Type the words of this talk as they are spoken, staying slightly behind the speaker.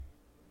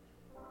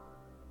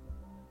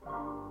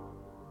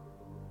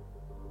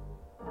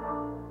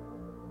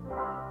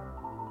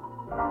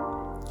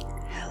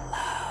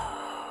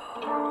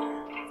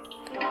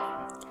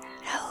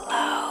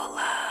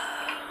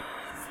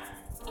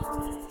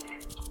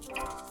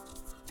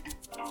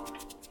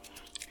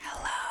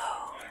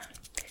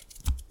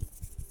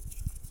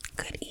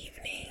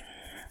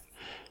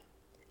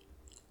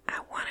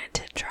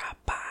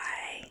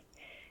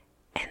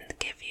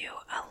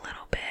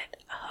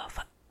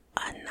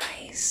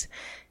week's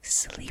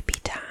Sleepy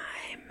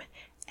Time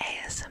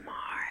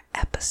ASMR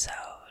episode.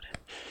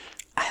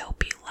 I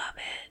hope you love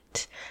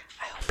it.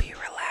 I hope you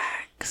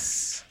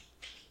relax.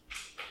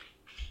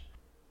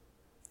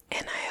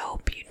 And I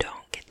hope you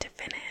don't get to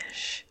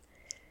finish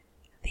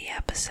the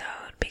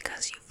episode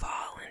because you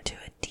fall into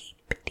a deep,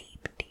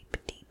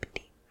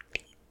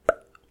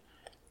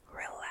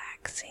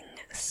 relaxing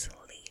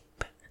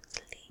sleep.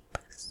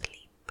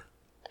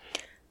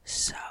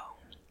 So,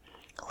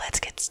 let's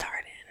get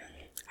started.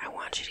 I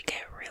want you to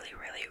get really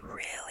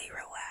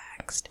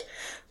relaxed.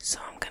 So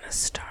I'm gonna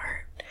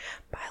start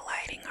by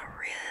lighting a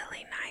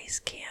really nice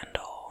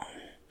candle.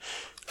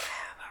 I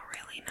have a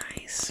really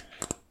nice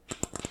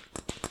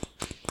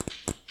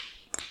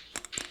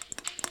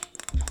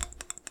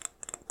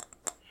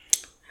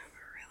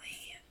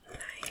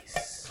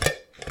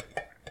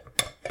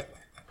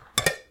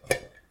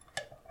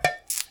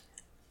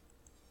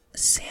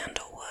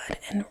sandalwood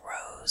and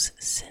rose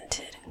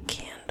scented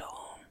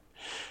candle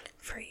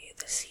for you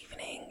this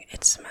evening.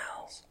 It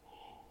smells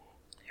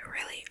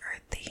really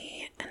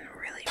earthy and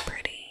really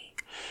pretty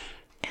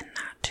and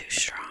not too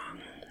strong.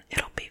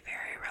 It'll be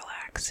very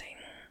relaxing.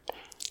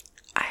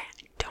 I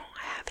don't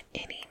have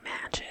any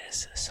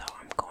matches, so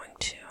I'm going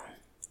to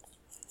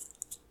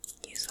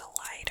use a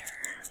lighter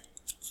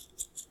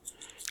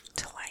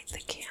to light the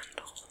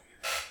candle.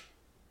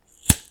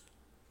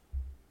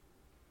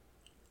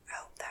 I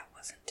hope that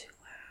wasn't too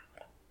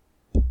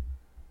loud.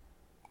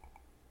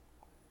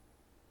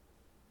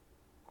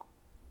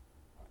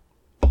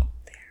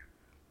 There.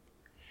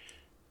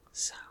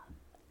 So,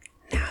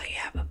 now you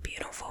have a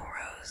beautiful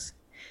rose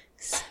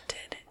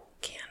scented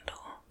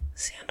candle,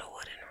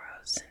 sandalwood and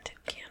rose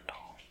scented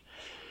candle.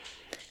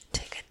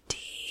 Take a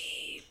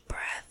deep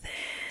breath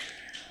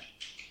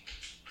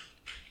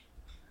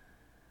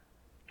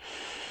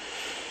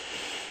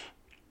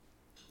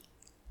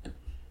in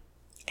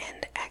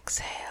and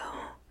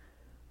exhale.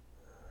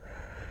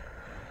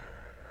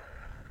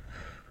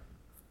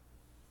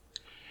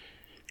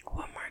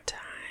 One more time.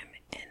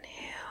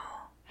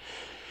 Inhale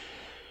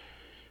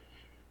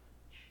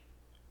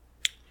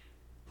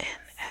and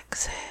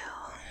exhale.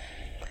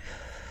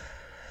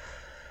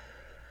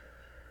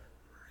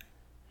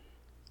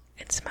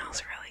 It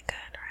smells really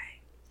good,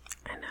 right?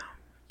 I know.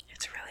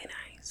 It's really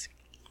nice.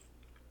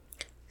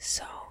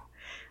 So,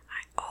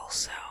 I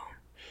also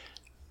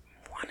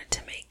wanted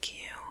to make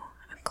you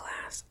a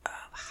glass of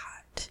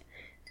hot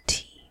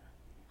tea.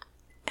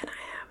 And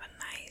I have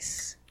a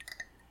nice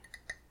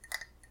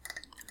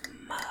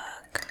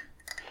mug.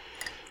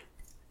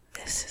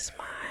 This is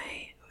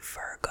my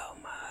Virgo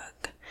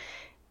mug.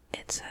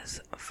 It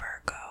says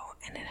Virgo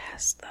and it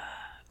has the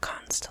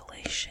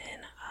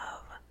constellation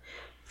of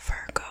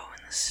Virgo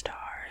and the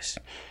stars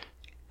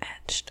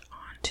etched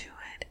onto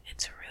it.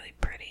 It's really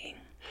pretty.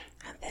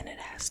 And then it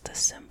has the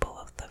symbol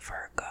of the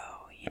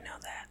Virgo, you know,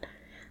 that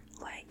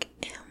like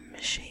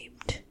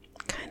M-shaped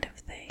kind of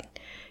thing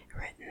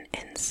written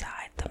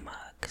inside the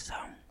mug. So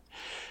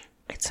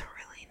it's a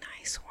really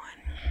nice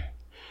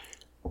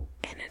one.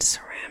 And it's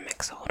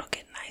ceramic, so it'll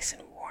get nice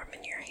and warm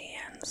in your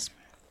hands.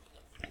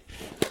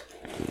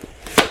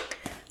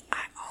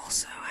 I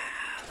also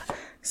have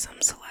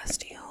some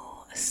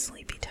Celestial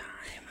Sleepy Time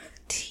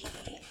tea,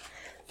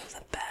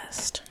 the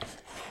best.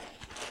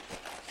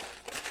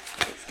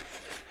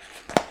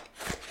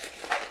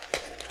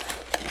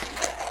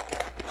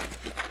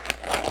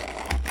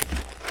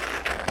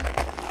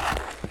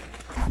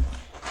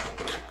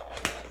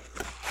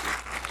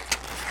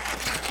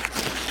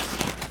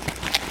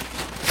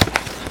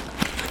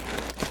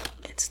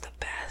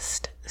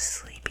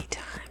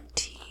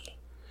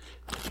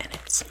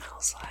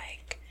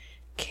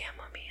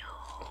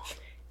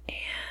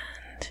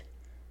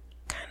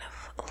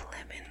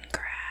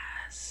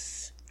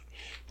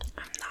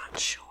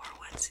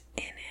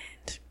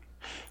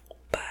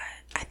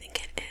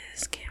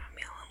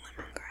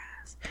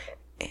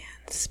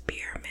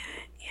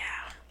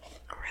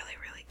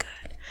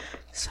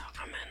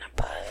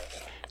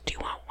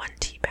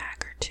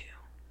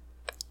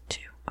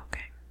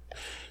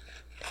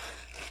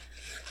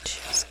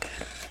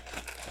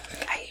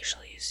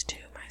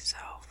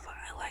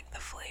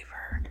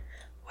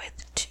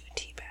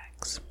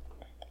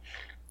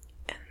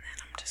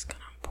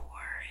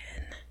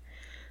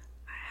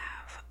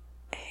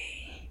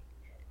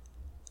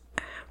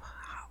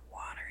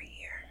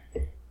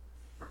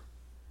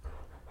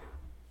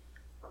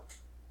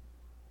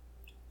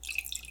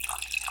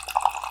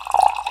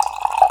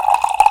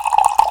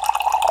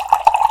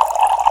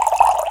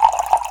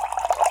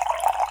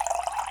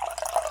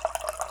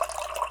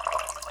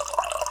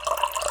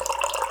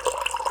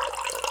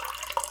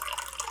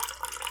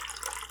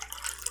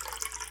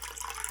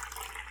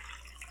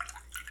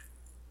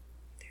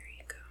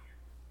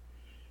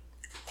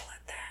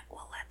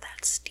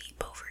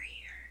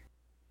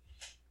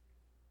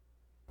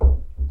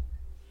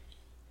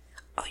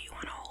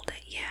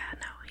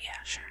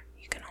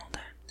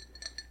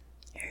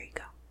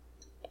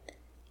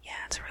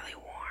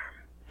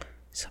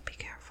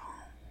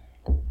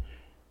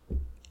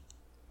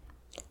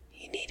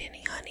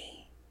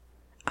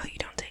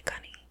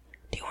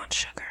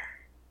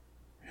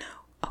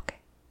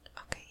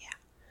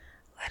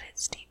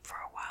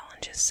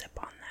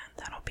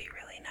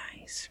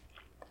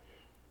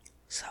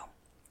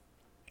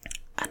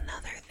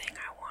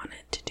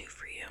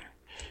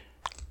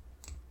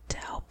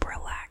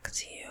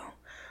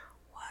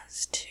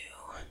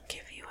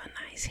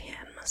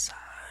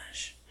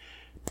 massage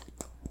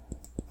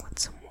with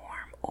some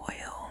warm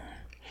oil.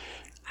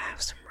 I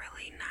have some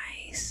really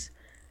nice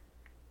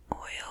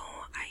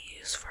oil I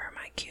use for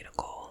my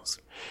cuticles,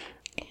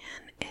 and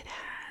it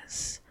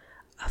has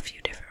a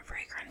few different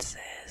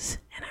fragrances,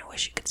 and I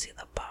wish you could see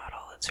the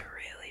bottle. It's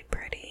really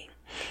pretty.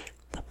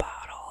 The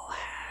bottle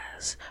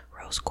has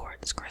rose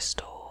quartz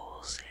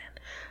crystals and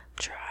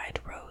dried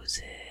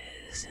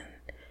roses and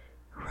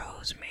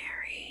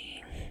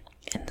rosemary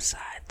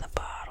inside the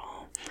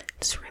bottle.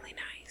 It's really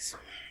nice,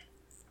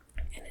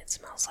 and it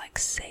smells like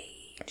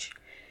sage.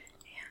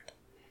 And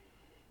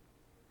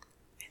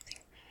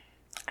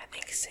I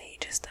think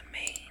sage is the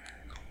main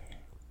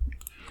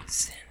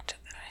scent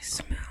that I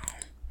smell,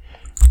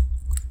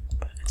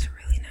 but it's a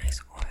really nice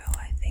oil.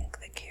 I think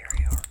the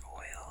carrier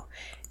oil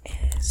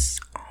is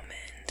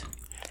almond,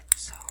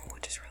 so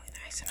which is really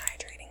nice and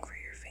hydrating for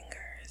your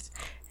fingers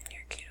and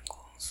your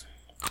cuticles.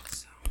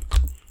 So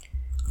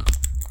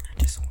I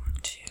just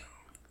want to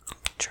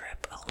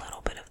drip a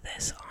little bit of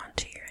this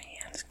onto your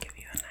hands, give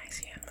you a nice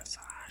hand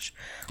massage.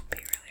 Be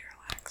really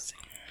relaxing.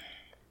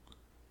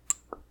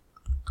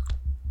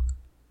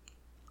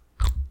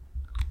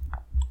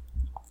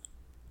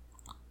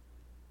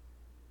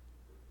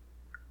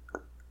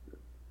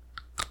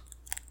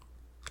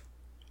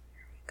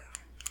 Here we go.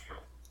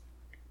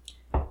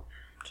 I'm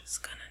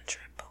just gonna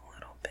drip a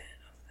little bit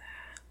of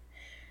that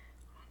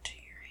onto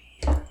your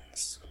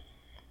hands,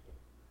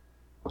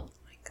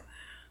 like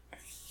that.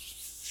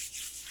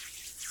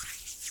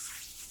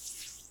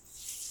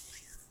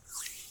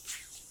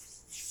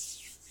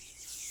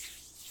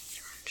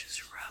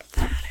 Just rub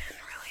that in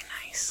really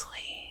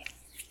nicely.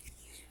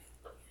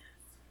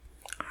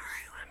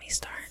 Alright, let me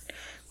start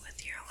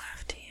with your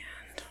left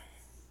hand.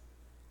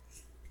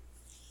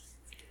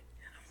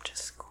 And I'm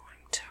just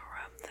going to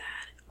rub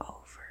that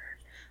over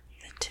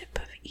the tip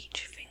of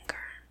each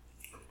finger.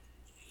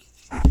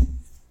 And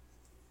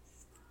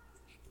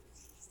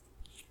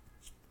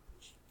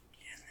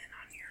then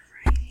on your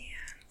right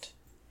hand,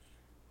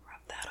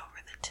 rub that over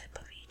the tip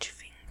of each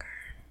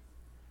finger.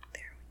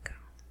 There we go.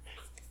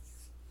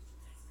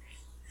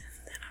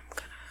 And then I'm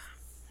gonna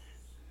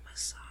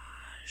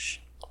massage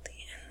the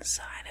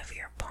inside of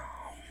your palm.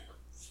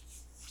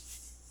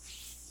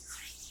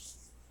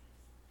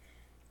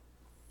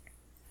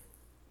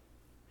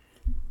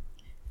 And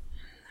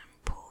then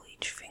pull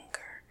each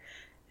finger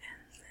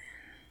and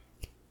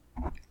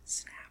then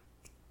snap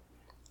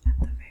at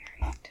the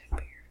very tip of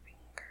your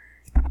finger.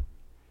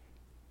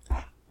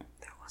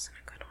 That wasn't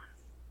a good one.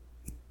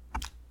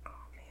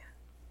 Oh man.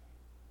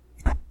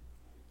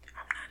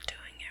 I'm not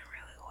doing it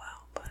really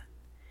well, but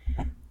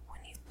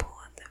when you pull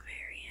at the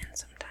very end,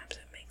 sometimes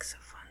it makes a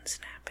fun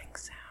snapping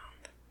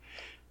sound.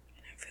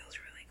 And it feels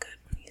really good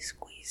when you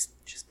squeeze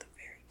just the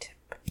very tip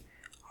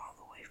all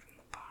the way from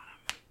the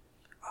bottom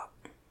up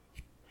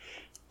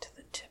to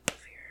the tip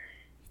of your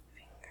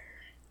finger.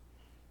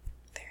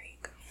 There you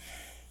go.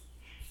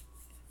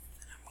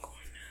 And I'm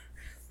going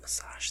to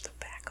massage the